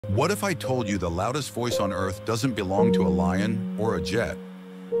What if I told you the loudest voice on Earth doesn't belong to a lion or a jet,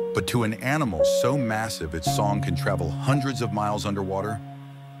 but to an animal so massive its song can travel hundreds of miles underwater?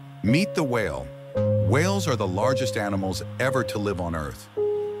 Meet the whale. Whales are the largest animals ever to live on Earth,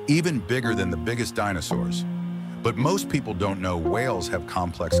 even bigger than the biggest dinosaurs. But most people don't know whales have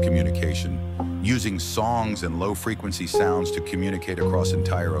complex communication, using songs and low-frequency sounds to communicate across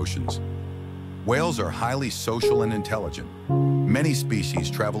entire oceans. Whales are highly social and intelligent. Many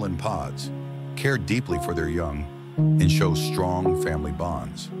species travel in pods, care deeply for their young, and show strong family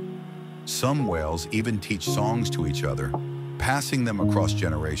bonds. Some whales even teach songs to each other, passing them across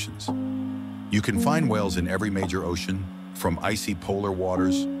generations. You can find whales in every major ocean, from icy polar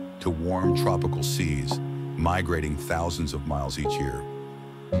waters to warm tropical seas, migrating thousands of miles each year.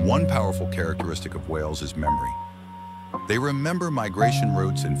 One powerful characteristic of whales is memory. They remember migration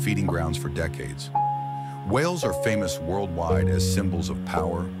routes and feeding grounds for decades. Whales are famous worldwide as symbols of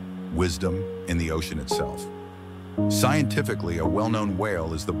power, wisdom, in the ocean itself. Scientifically, a well-known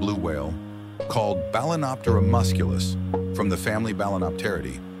whale is the blue whale, called Balænoptera musculus, from the family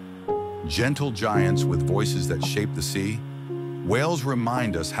Balænopteridae. Gentle giants with voices that shape the sea, whales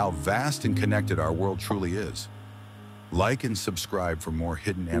remind us how vast and connected our world truly is. Like and subscribe for more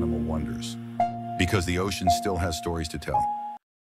hidden animal wonders, because the ocean still has stories to tell.